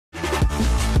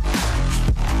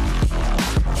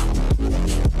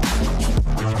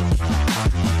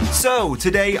So,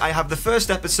 today I have the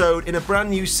first episode in a brand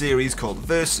new series called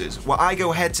Versus, where I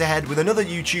go head to head with another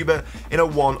YouTuber in a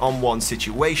one-on-one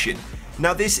situation.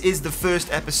 Now this is the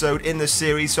first episode in the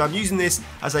series, so I'm using this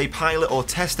as a pilot or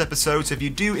test episode, so if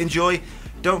you do enjoy,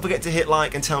 don't forget to hit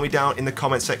like and tell me down in the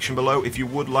comment section below if you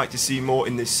would like to see more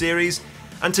in this series.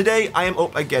 And today I am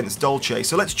up against Dolce,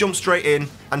 so let's jump straight in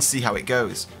and see how it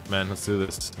goes. Man, let's do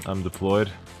this. I'm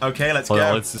deployed. Okay, let's go.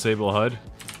 Let's disable HUD.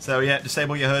 So yeah,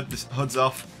 disable your HUD, this HUD's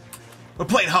off. We're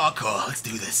playing hardcore, let's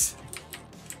do this.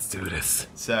 Let's do this.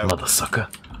 So, mother sucker.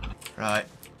 Right.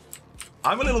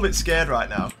 I'm a little bit scared right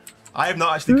now. I have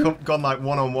not actually gone like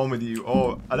one-on-one with you,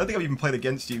 or I don't think I've even played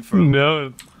against you for...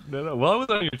 No. Well, I was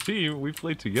on your team. We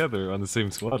played together on the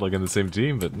same squad, like on the same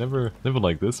team, but never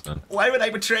like this, man. Why would I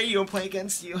betray you and play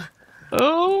against you?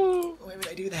 Oh! Why would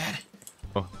I do that?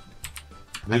 Oh.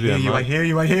 I hear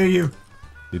you, I hear you.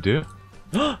 You do?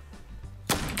 Woo!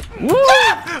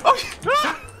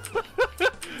 Ah!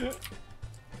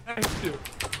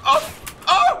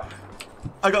 Oh!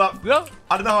 I got that. No.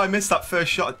 I don't know how I missed that first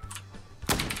shot.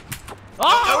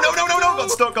 Oh!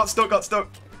 No! Got stuck.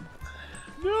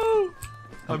 No!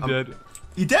 I'm dead.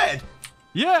 You dead?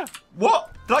 Yeah.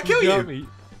 What? Did I kill you? Me.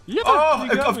 Yeah. Oh,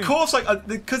 of course, like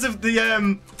because of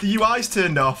the UI's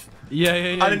turned off. Yeah.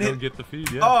 I didn't get the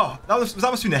feed. Yeah. Oh, that must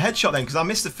have been a headshot then, because I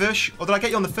missed the first. Or did I get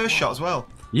you on the first shot as well?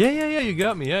 Yeah. You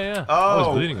got me. Yeah. Oh. I was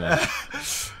bleeding, man.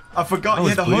 I forgot. I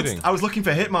was the bleeding. HUD. I was looking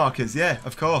for hit markers. Yeah,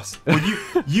 of course. Well,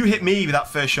 you hit me with that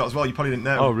first shot as well. You probably didn't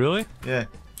know. Oh, really? Yeah.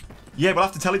 Yeah, we'll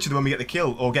have to tell each other when we get the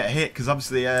kill or get a hit, because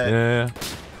obviously. Yeah.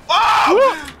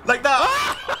 Oh! Like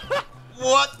that.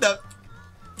 What the?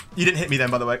 You didn't hit me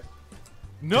then, by the way.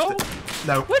 No.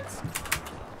 No. What?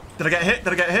 Did I get a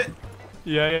hit?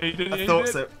 Yeah, you did. I thought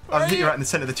so. I hit you right in the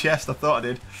centre of the chest. I thought I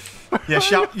did. Yeah,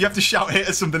 shout. You have to shout hit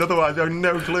or something, otherwise I have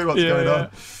no clue what's going on.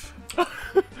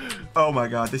 Oh my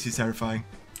god, this is terrifying.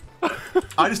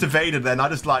 I just evaded then. I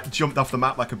just like jumped off the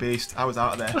map like a beast. I was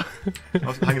out of there. I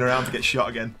was hanging around to get shot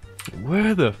again.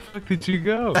 Where the fuck did you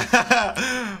go?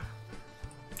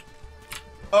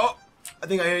 Oh, I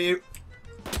think I hear you.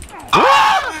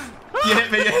 Ah! You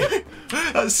hit me.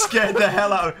 That scared the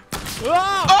hell out of me.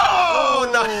 Oh,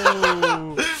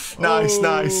 no.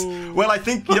 Nice. Well, I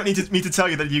think you don't need me to tell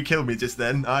you that you killed me just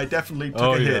then. I definitely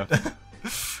took a hit.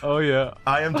 Oh, yeah.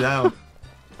 I am down.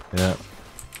 Yeah.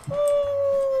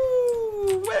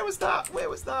 Ooh, where was that? Where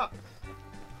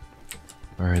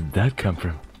did that come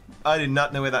from? I did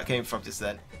not know where that came from just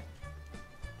then.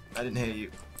 I didn't hear you.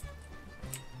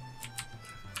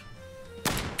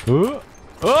 Ooh.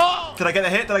 Oh! Did I get a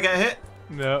hit?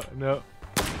 No.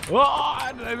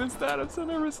 Oh, did I miss that? I'm so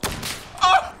nervous.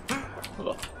 Oh!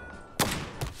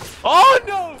 Oh,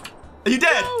 no! Are you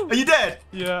dead? No! Are you dead?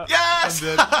 Yeah. Yes!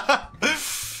 I'm dead.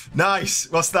 Nice.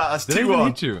 What's that? That's 2-1. Did I even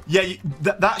hit you? Yeah,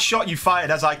 that shot you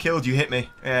fired as I killed you hit me.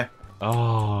 Yeah.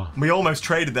 Oh. We almost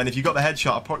traded then. If you got the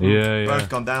headshot, I'd probably both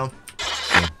gone down.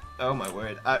 Yeah. Oh my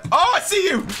word. Oh, I see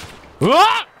you!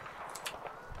 Ah!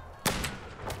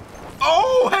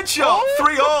 Oh, headshot!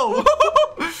 3-all!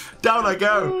 Down I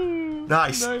go.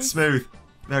 Nice. Smooth.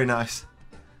 Very nice.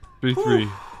 3-3.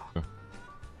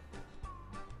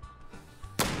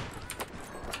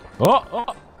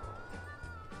 Oh!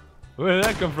 Where did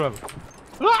that come from?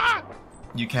 Ah!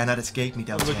 You cannot escape me,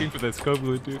 Delta. I'm looking for that scope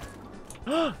glue, dude.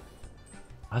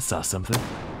 I saw something.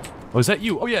 Oh, is that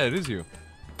you? Oh, yeah, it is you.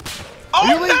 Oh, Are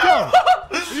you laying down?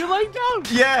 Are you laying down?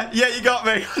 Yeah, you got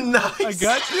me. Nice. I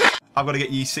got you. I've got to get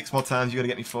you 6 more times. You got to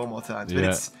get me 4 more times. But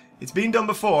Yeah. it's been done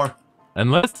before.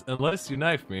 Unless you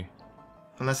knife me.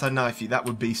 Unless I knife you, that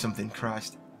would be something.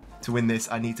 Christ. To win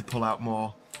this, I need to pull out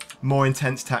more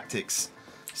intense tactics.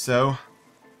 So,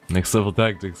 Next level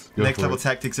tactics. Go next for level it.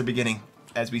 tactics are beginning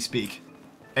as we speak.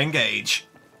 Engage.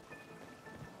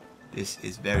 This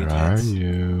is very Where are tense.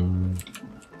 you?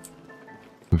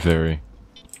 Very.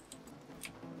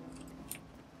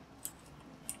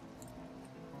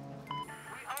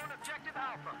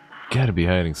 Gotta be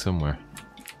hiding somewhere.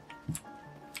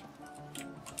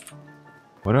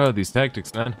 What are these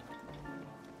tactics, man?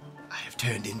 I have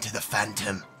turned into the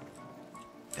Phantom.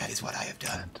 That is what I have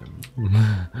done.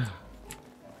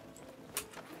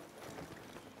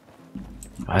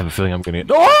 I have a feeling I'm gonna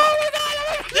get. Oh my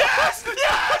god! Yes!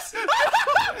 Yes!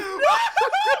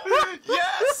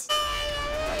 Yes!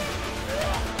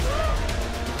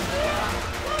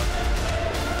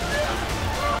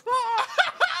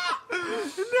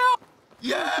 No!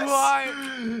 Yes! Why?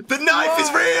 The knife is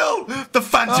real! The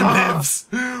Phantom lives!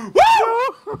 Woo!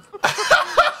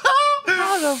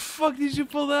 How the fuck did you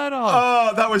pull that off?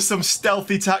 Oh, that was some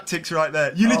stealthy tactics right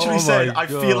there. You literally said, I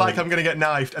feel God. like I'm gonna get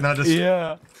knifed, and I just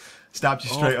stabbed you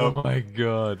straight up. Oh my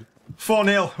god.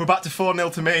 4-0. We're back to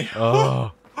 4-0 to me.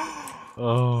 Oh.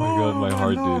 Oh my god, my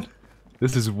heart, dude.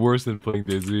 This is worse than playing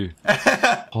DayZ.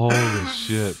 Holy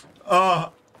shit.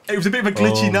 Oh, it was a bit of a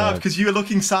glitchy nav man. because you were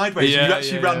looking sideways and you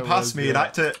actually ran past me and I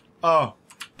had to... Oh,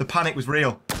 the panic was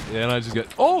real. Yeah, and I just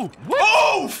get... Oh! What?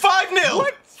 Oh! 5-0!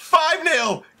 What?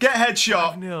 5-0! Get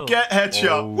headshot! 5-0. Get headshot!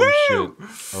 Oh, Woo! shit.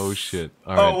 Oh, shit.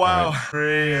 All right, Oh, wow. all right.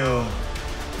 Real.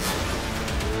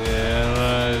 Yeah, and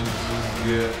I just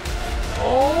get...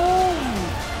 Oh!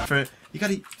 You got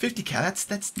 50k,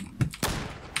 that's...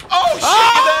 Oh,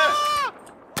 shit, you're there!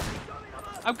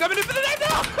 I'm coming in for the net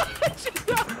now!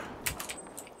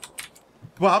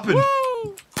 What happened?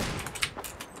 Woo!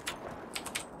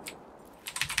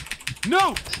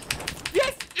 No!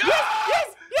 Yes! Yes!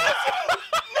 Yes! Yes!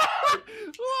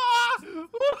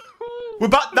 We're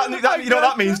back. You know what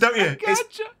that means, don't you?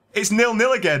 It's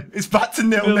 0-0 again. It's back to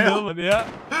 0-0. Yeah.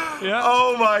 Yeah.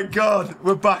 Oh my god,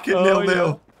 we're back at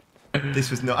 0-0. Yeah.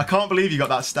 This was no. I can't believe you got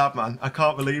that stab, man. I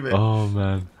can't believe it. Oh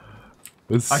man.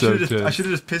 It's I so should have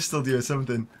just pistoled you or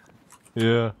something.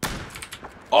 Yeah.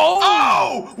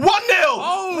 Oh! 1-0!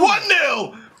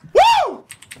 Oh! 1-0! Woo!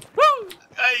 Woo!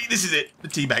 Hey, this is it. The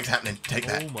teabag's happening. Take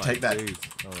that. Oh my Take that. days.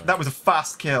 All right. That was a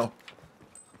fast kill.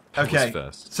 Okay.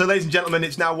 Fast. So, ladies and gentlemen,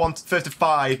 it's now first to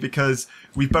 5 because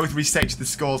we've both reset the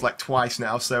scores like twice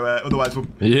now. So, otherwise, we'll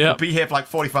be here for like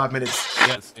 45 minutes.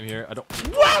 Yeah, same here. I don't.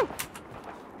 Whoa!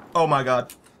 Oh my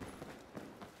god.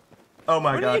 Oh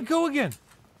my god. Where did you go again?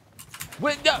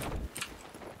 Wait, no.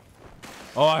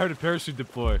 Oh, I heard a parachute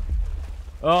deploy.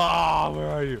 Oh, where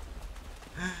are you?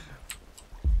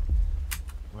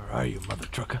 Where are you, mother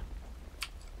trucker?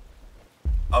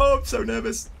 Oh, I'm so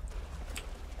nervous.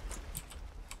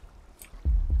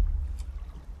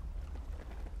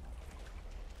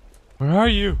 Where are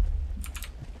you?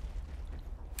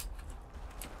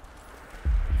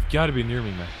 You've got to be near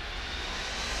me, man.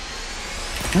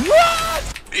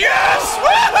 What? Yes!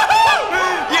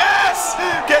 Yes!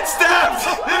 Get stabbed!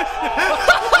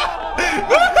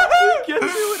 Get me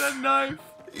with a knife.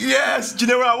 Yes! Do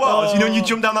you know where I was? You know when you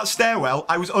jumped down that stairwell?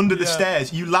 I was under the Yeah.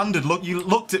 stairs. You landed, you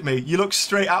looked at me. You looked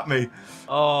straight at me.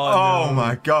 Oh, no.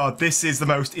 My god, this is the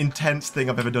most intense thing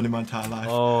I've ever done in my entire life.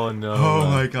 Oh no. Oh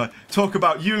man. my god. Talk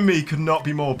about you and me could not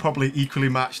be more probably equally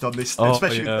matched on this. Oh,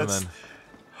 especially yeah, that's, man.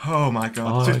 Oh my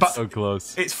god. Oh, So it's so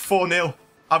close. It's 4-0.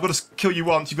 I've got to kill you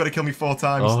once, you've got to kill me 4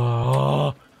 times.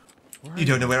 Oh. You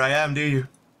don't know where I am, do you?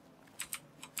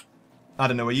 I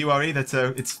don't know where you are either,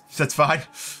 so that's fine.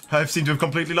 I seem to have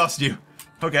completely lost you.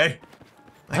 Okay.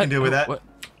 I can deal with that. What?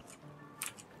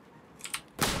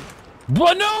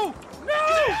 What? No!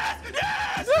 No!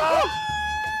 Yes! No!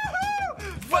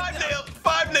 5-0!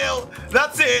 5-0!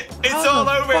 That's it! It's all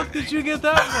How over! the fuck did you get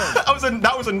that one?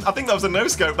 I think that was a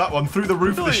no-scope, that one, through the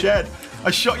roof of the shed.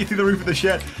 I shot you through the roof of the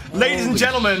shed. Ladies and Holy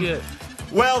gentlemen, shit.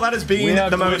 well, that has been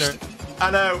the most... winner. I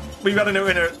know, we got a new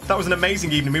winner. That was an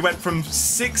amazing evening. We went from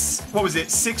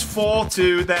 6-4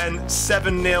 to then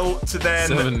 7-0 to then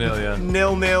 7-0, yeah.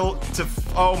 0-0 to,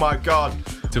 oh my god.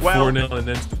 To 4-0 and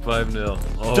then to 5-0.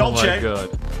 Oh Dolce, my god.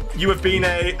 You have been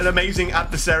an amazing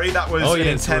adversary. That was an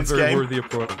intense very game. worthy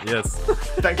opponent. Yes.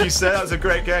 Thank you, sir. That was a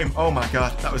great game. Oh my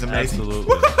god, that was amazing.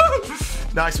 Absolutely.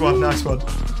 Nice one, nice one.